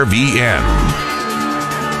VN.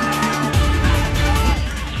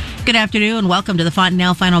 Good afternoon and welcome to the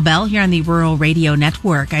Fontanelle Final Bell here on the Rural Radio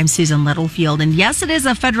Network. I'm Susan Littlefield, and yes, it is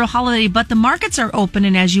a federal holiday, but the markets are open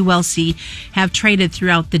and, as you well see, have traded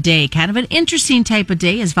throughout the day. Kind of an interesting type of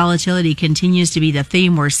day as volatility continues to be the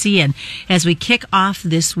theme we're seeing as we kick off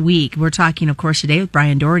this week. We're talking, of course, today with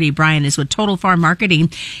Bryan Doherty. Bryan is with Total Farm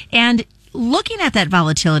Marketing, and looking at that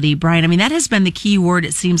volatility, Bryan, I mean, that has been the key word,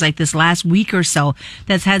 it seems like, this last week or so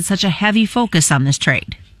that's had such a heavy focus on this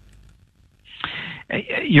trade.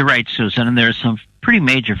 You're right, Susan, and there's some pretty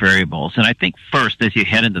major variables. And I think first, as you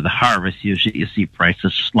head into the harvest, usually you see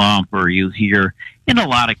prices slump, or you hear, in a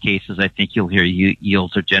lot of cases, I think you'll hear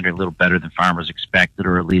yields are generally a little better than farmers expected,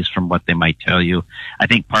 or at least from what they might tell you. I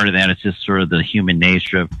think part of that is just sort of the human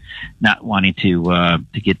nature of not wanting to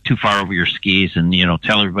get too far over your skis and,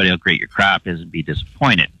 tell everybody how great your crop is and be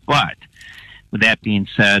disappointed. But with that being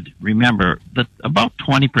said, remember that about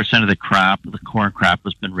 20% of the corn crop,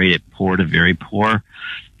 has been rated poor to very poor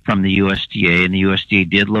from the USDA, and the USDA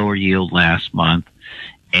did lower yield last month,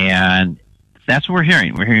 and that's what we're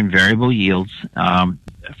hearing. We're hearing variable yields.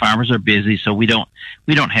 Farmers are busy, so we don't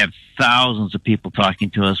have thousands of people talking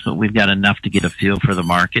to us, but we've got enough to get a feel for the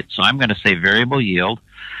market. So I'm going to say variable yield.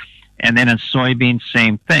 And then in soybeans,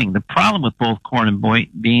 same thing. The problem with both corn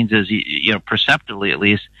and beans is, perceptively at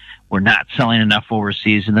least, we're not selling enough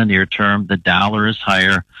overseas in the near term. The dollar is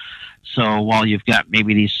higher. So while you've got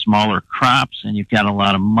maybe these smaller crops and you've got a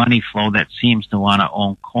lot of money flow that seems to want to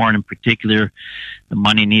own corn in particular, the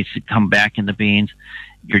money needs to come back into beans.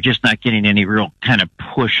 You're just not getting any real kind of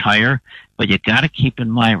push higher. But you got to keep in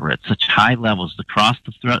mind we're at such high levels. To cross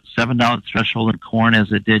the $7 threshold in corn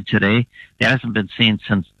as it did today, that hasn't been seen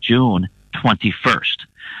since June 21st.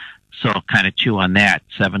 So kind of chew on that,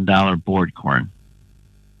 $7 board corn.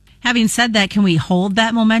 Having said that, can we hold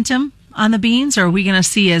that momentum on the beans, or are we going to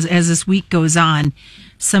see, as this week goes on,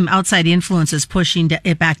 some outside influences pushing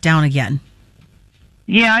it back down again?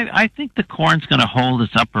 Yeah, I think the corn's going to hold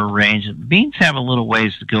its upper range. Beans have a little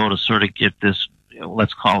ways to go to sort of get this,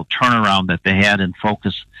 let's call it, turnaround that they had in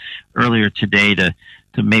focus earlier today to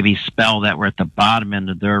maybe spell that we're at the bottom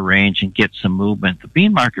end of their range and get some movement. The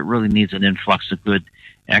bean market really needs an influx of good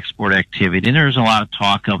export activity, and there's a lot of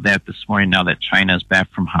talk of that this morning now that China is back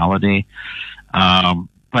from holiday,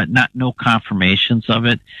 but no confirmations of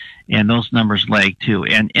it, and those numbers lag too.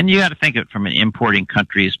 And you got to think of it from an importing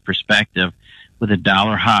country's perspective. With a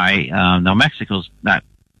dollar high, now Mexico's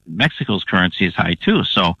currency is high too,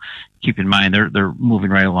 so keep in mind they're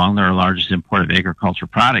moving right along. They're our largest import of agricultural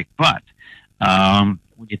product, but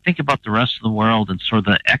when you think about the rest of the world and sort of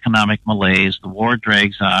the economic malaise, the war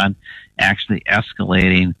drags on, actually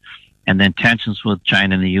escalating, and then tensions with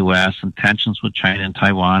China and the U.S., and tensions with China and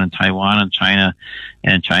Taiwan, and Taiwan and China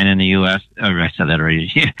and the U.S. Oh, I said that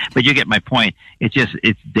already, but you get my point. It's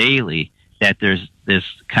daily that there's this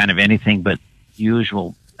kind of anything but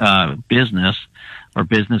usual business or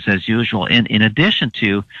business as usual. In addition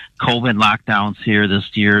to COVID lockdowns here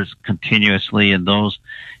this year continuously and those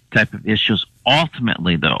type of issues.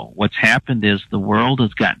 Ultimately, though, what's happened is the world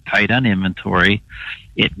has gotten tight on inventory.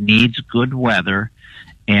 It needs good weather,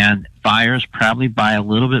 and buyers probably buy a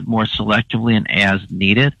little bit more selectively and as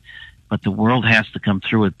needed. But the world has to come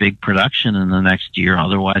through with big production in the next year.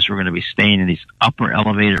 Otherwise, we're going to be staying in these upper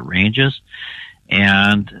elevated ranges.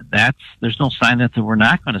 And there's no sign that we're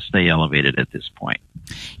not going to stay elevated at this point.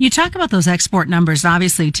 You talk about those export numbers.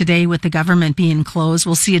 Obviously, today with the government being closed,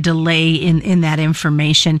 we'll see a delay in that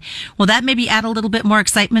information. Will that maybe add a little bit more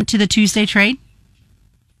excitement to the Tuesday trade?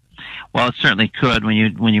 Well, it certainly could.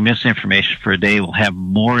 When you miss information for a day, we'll have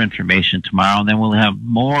more information tomorrow, and then we'll have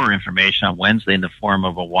more information on Wednesday in the form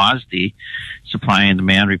of a WASDE supply and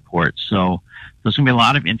demand report. So there's going to be a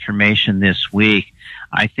lot of information this week.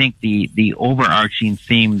 I think the overarching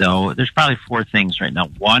theme, though, there's probably four things right now.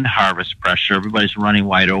 One, harvest pressure. Everybody's running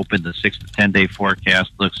wide open. The 6 to 10 day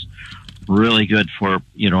forecast looks really good for,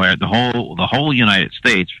 the whole United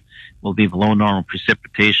States will be below normal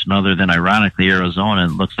precipitation other than, ironically, Arizona,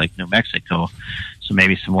 and it looks like New Mexico. So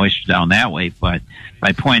maybe some moisture down that way. But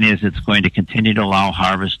my point is it's going to continue to allow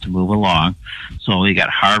harvest to move along. So you got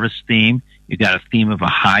harvest theme. You got a theme of a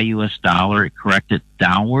high U.S. dollar. It corrected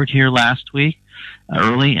downward here last week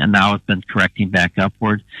early, and now it's been correcting back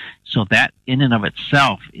upward. So that in and of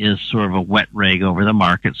itself is sort of a wet rag over the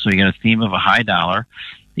market. So you got a theme of a high dollar.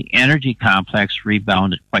 The energy complex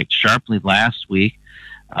rebounded quite sharply last week.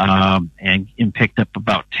 And picked up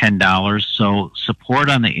about $10. So support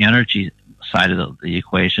on the energy side of the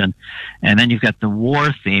equation. And then you've got the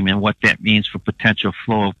war theme and what that means for potential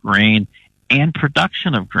flow of grain and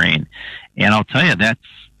production of grain. And I'll tell you,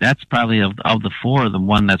 that's probably of the four, the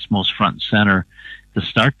one that's most front and center to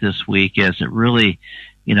start this week, as it really,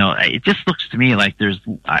 it just looks to me like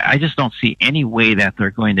I just don't see any way that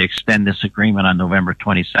they're going to extend this agreement on November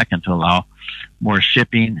 22nd to allow more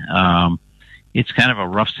shipping. It's kind of a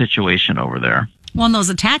rough situation over there. Well, and those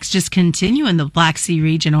attacks just continue in the Black Sea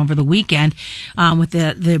region over the weekend with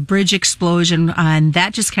the bridge explosion, and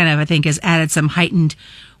that just kind of, I think, has added some heightened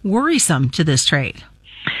worrisome to this trade.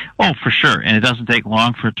 Oh, for sure. And it doesn't take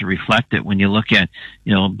long for it to reflect it when you look at,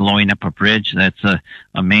 blowing up a bridge that's a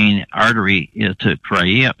main artery to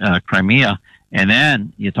Crimea. And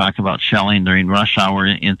then you talk about shelling during rush hour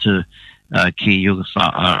into key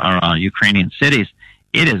Ukrainian cities.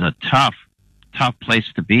 It is a tough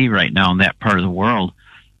place to be right now in that part of the world.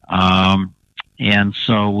 And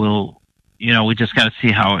so we just got to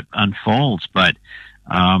see how it unfolds. But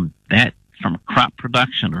that, from crop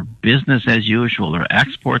production or business as usual or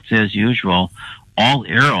exports as usual, all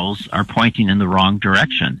arrows are pointing in the wrong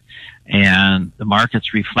direction, and the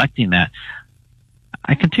market's reflecting that.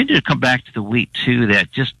 I continue to come back to the wheat too,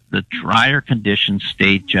 that just the drier conditions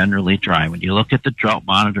stayed generally dry. When you look at the drought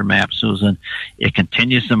monitor map, Susan, it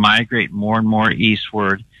continues to migrate more and more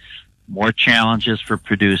eastward, more challenges for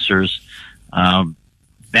producers.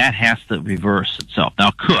 That has to reverse itself.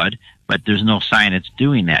 Now, but there's no sign it's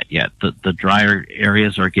doing that yet. The drier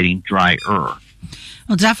areas are getting drier.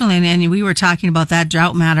 Well, definitely. And we were talking about that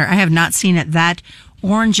drought matter. I have not seen it that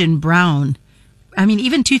orange and brown. I mean,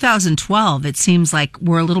 even 2012, it seems like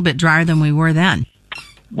we're a little bit drier than we were then.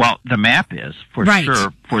 Well, the map is for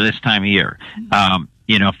sure for this time of year.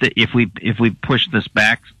 If we push this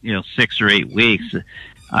back, 6 or 8 weeks,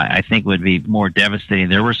 I think would be more devastating.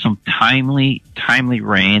 There were some timely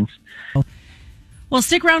rains. Well,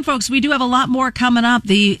 stick around, folks. We do have a lot more coming up.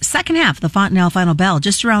 The second half of the Fontanelle Final Bell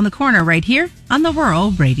just around the corner right here on the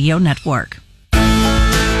Rural Radio Network.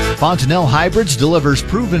 Fontanelle Hybrids delivers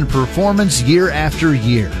proven performance year after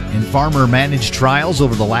year. In farmer-managed trials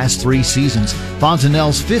over the last 3 seasons,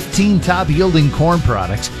 Fontanelle's 15 top-yielding corn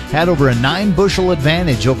products had over a 9-bushel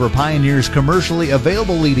advantage over Pioneer's commercially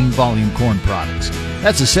available leading volume corn products.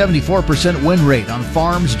 That's a 74% win rate on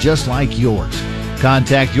farms just like yours.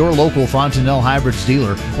 Contact your local Fontanelle Hybrids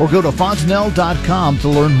dealer or go to fontanelle.com to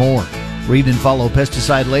learn more. Read and follow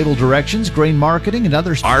pesticide label directions, grain marketing, and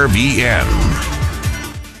others. RVN.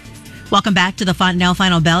 Welcome back to the Fontanelle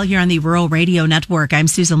Final Bell here on the Rural Radio Network. I'm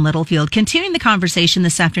Susan Littlefield, continuing the conversation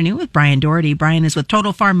this afternoon with Bryan Doherty. Bryan is with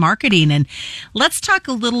Total Farm Marketing, and let's talk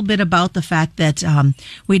a little bit about the fact that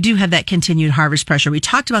we do have that continued harvest pressure. We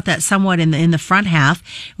talked about that somewhat in the front half.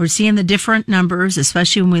 We're seeing the different numbers,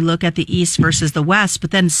 especially when we look at the east versus the west,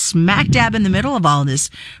 but then smack dab in the middle of all this,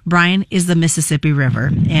 Bryan, is the Mississippi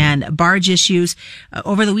River and barge issues.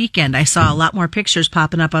 Over the weekend, I saw a lot more pictures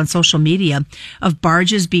popping up on social media of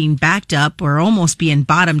barges being backed up or almost being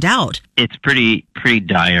bottomed out. It's pretty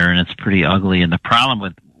dire, and it's pretty ugly. And the problem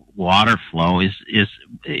with water flow is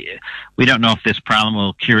we don't know if this problem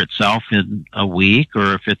will cure itself in a week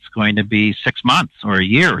or if it's going to be 6 months or a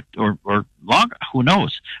year or longer. Who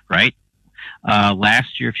knows, right?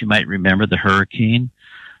 Last year, if you might remember, the hurricane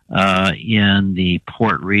in the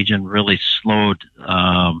port region really slowed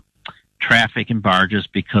traffic in barges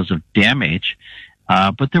because of damage.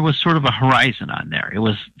 But there was sort of a horizon on there. It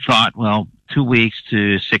was thought, 2 weeks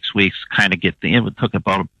to 6 weeks kind of it would took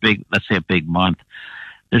about a big month.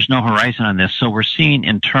 There's no horizon on this. So we're seeing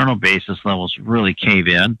internal basis levels really cave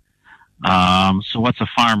in. So what's a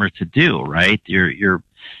farmer to do, right? You're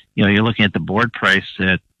looking at the board price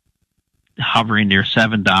at hovering near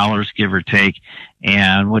 $7, give or take.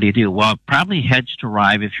 And what do? Well, probably hedge to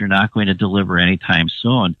arrive if you're not going to deliver anytime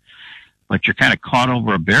soon. But you're kind of caught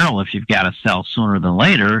over a barrel if you've got to sell sooner than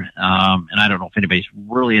later. And I don't know if anybody's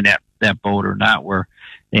really in that boat or not where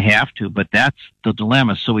they have to, but that's the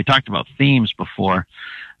dilemma. So we talked about themes before.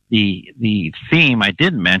 The theme I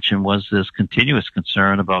didn't mention was this continuous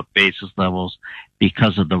concern about basis levels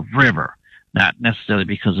because of the river, not necessarily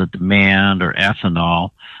because of demand or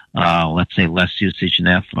ethanol, let's say less usage in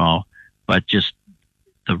ethanol, but just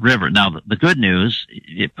the river. Now, the good news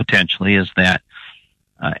potentially is that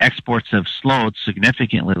exports have slowed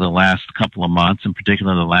significantly the last couple of months, in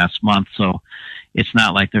particular the last month. So it's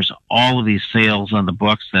not like there's all of these sales on the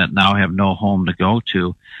books that now have no home to go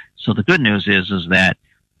to. So the good news is that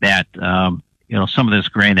some of this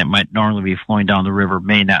grain that might normally be flowing down the river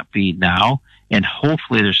may not be now, and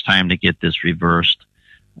hopefully there's time to get this reversed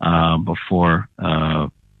before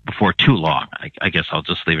too long. I guess I'll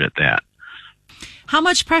just leave it at that. How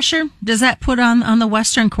much pressure does that put on the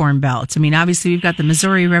western corn belt? I mean, obviously we've got the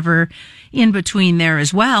Missouri River in between there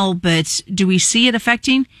as well, but do we see it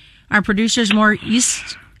affecting our producers more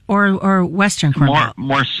east or Western Corn Belt?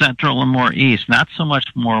 More central and more east. Not so much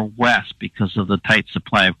more west because of the tight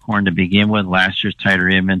supply of corn to begin with, last year's tighter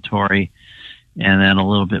inventory, and then a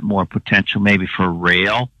little bit more potential maybe for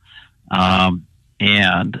rail.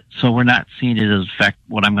 And so we're not seeing it as affect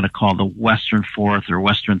what I'm going to call the western fourth or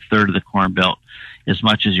western third of the Corn Belt as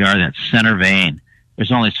much as you are that center vein.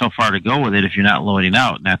 There's only so far to go with it if you're not loading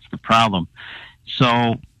out, and that's the problem.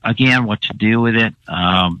 So, again, what to do with it,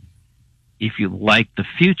 if you like the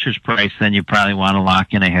futures price, then you probably want to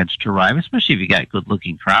lock in a hedge to arrive, especially if you got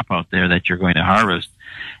good-looking crop out there that you're going to harvest,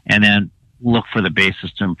 and then look for the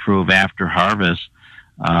basis to improve after harvest.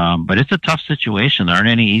 But it's a tough situation. There aren't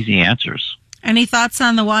any easy answers. Any thoughts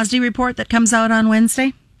on the WASDE report that comes out on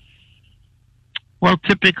Wednesday? Well,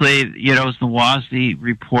 typically, as the WASDE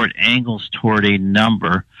report angles toward a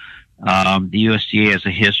number, the USDA has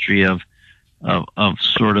a history of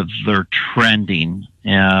sort of their trending.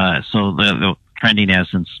 So the trending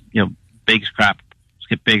essence, big crops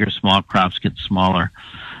get bigger, small crops get smaller.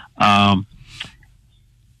 Tough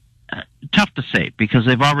to say because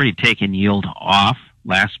they've already taken yield off.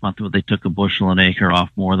 Last month, they took a bushel an acre off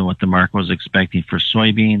more than what the market was expecting for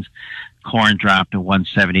soybeans. Corn dropped to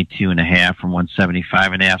 172.5 from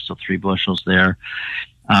 175.5, so 3 bushels there.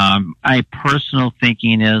 My personal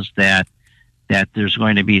thinking is that there's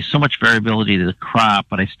going to be so much variability to the crop,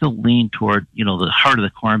 but I still lean toward, the heart of the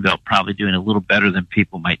Corn Belt probably doing a little better than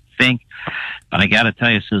people might think. But I got to tell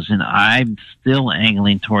you, Susan, I'm still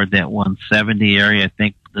angling toward that 170 area. I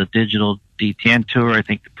think the digital D10 tour, I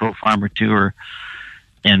think the Pro Farmer tour,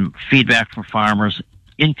 and feedback from farmers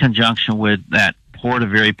in conjunction with that poor to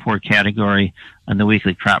very poor category on the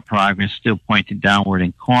weekly crop progress still pointing downward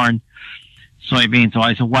in corn. Soybeans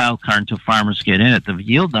always a wild card until farmers get in it. The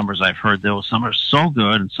yield numbers I've heard, though, some are so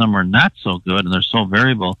good and some are not so good, and they're so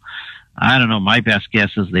variable. I don't know. My best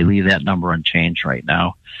guess is they leave that number unchanged right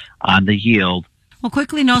now on the yield. Well,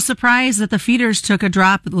 quickly, no surprise that the feeders took a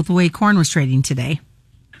drop with the way corn was trading today.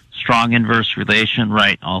 Strong inverse relation,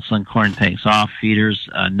 right? All of a sudden, corn takes off. Feeders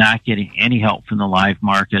not getting any help from the live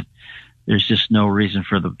market. There's just no reason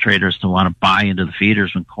for the traders to want to buy into the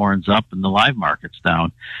feeders when corn's up and the live market's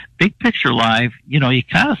down. Big picture live, you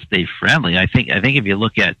kind of stay friendly. I think if you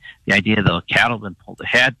look at the idea that the cattle have been pulled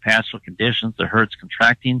ahead, pastoral conditions, the herd's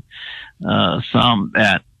contracting, some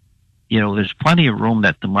that, there's plenty of room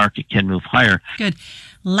that the market can move higher. Good.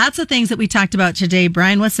 Lots of things that we talked about today.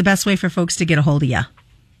 Brian, what's the best way for folks to get a hold of you?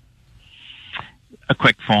 A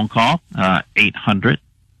quick phone call,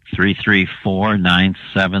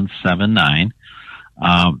 800-334-9779.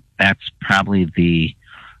 That's probably the,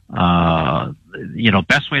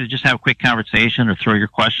 best way to just have a quick conversation or throw your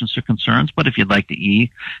questions or concerns. But if you'd like to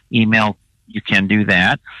email, you can do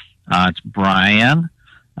that. It's Bryan,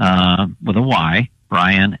 with a Y,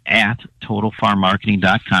 Bryan at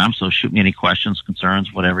totalfarmmarketing.com. So shoot me any questions,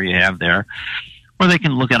 concerns, whatever you have there. Or they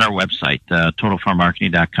can look at our website,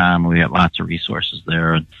 totalfarmmarketing.com. We have lots of resources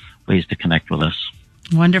there and ways to connect with us.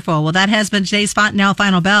 Wonderful. Well, that has been today's Fontanelle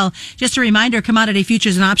Final Bell. Just a reminder, commodity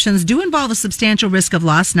futures and options do involve a substantial risk of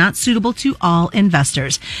loss, not suitable to all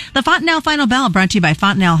investors. The Fontanelle Final Bell brought to you by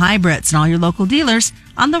Fontanelle Hybrids and all your local dealers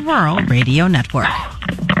on the Rural Radio Network.